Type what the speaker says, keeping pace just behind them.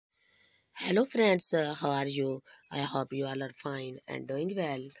Hello friends, how are you? I hope you all are fine and doing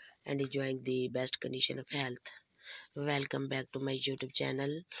well and enjoying the best condition of health. Welcome back to my YouTube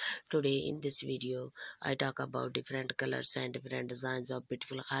channel. Today in this video, I talk about different colors and different designs of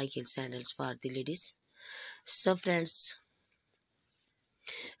beautiful high heel sandals for the ladies. So friends,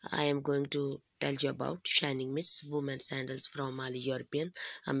 I am going to tell you about Shining Miss women sandals from all European,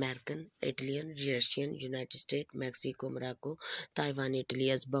 American, Italian, Russian, United States, Mexico, Morocco, Taiwan, Italy,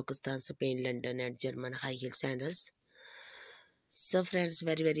 Uzbekistan, Spain, London, and German high heel sandals. So friends,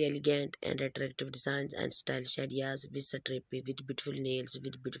 very elegant and attractive designs and stylish ideas with strappy, with beautiful nails,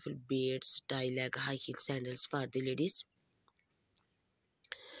 with beautiful beads, style like high heel sandals for the ladies.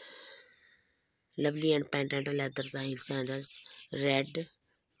 Lovely and patent leather heel sandals, red,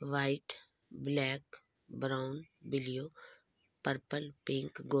 white, black, brown, blue, purple,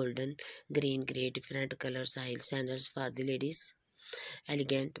 pink, golden, green, grey, different colors heel sandals for the ladies.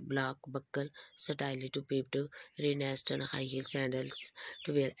 Elegant, black, buckle, stylish to peep to, renest and high heel sandals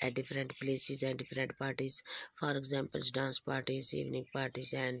to wear at different places and different parties. For example, dance parties, evening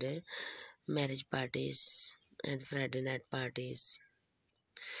parties, and marriage parties, and Friday night parties.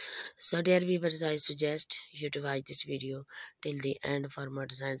 So dear viewers, I suggest you to watch this video till the end for more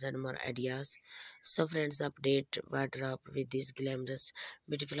designs and more ideas. So friends, update wardrobe with these glamorous,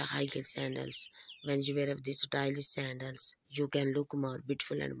 beautiful high heel sandals. When you wear these stylish sandals, you can look more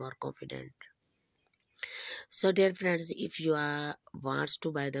beautiful and more confident. So dear friends, if you are wants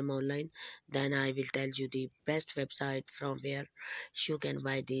to buy them online, then I will tell you the best website from where you can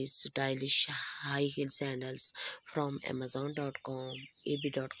buy these stylish high heel sandals from Amazon.com,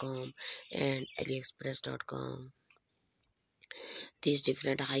 eb.com and AliExpress.com. These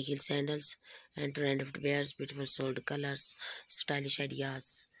different high heel sandals and trend of wears, beautiful sold colors, stylish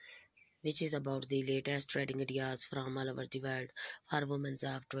ideas, which is about the latest trending ideas from all over the world for women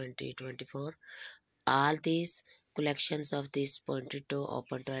of 2024. All these collections of these pointed toe,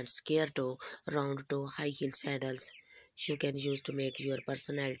 open toe, and square toe, round toe, high heel sandals you can use to make your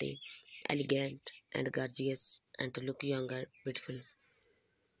personality elegant and gorgeous and to look younger, beautiful.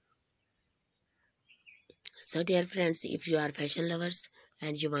 So, dear friends, if you are fashion lovers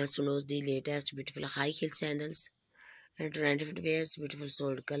and you want to know the latest beautiful high heel sandals and trended wears, beautiful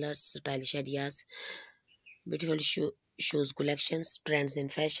sold colors, stylish ideas, beautiful shoes collections, trends in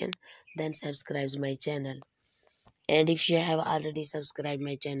fashion, then subscribe to my channel. And if you have already subscribed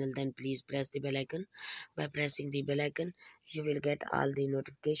my channel, then please press the bell icon. By pressing the bell icon, you will get all the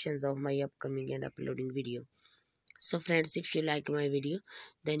notifications of my upcoming and uploading video. So friends, if you like my video,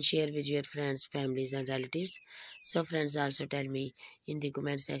 then share with your friends, families and relatives. So friends, also tell me in the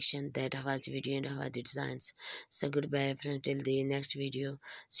comment section that how was the video and how was the designs. So goodbye friends, till the next video.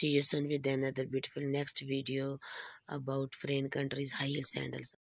 See you soon with another beautiful next video about foreign countries high heel sandals.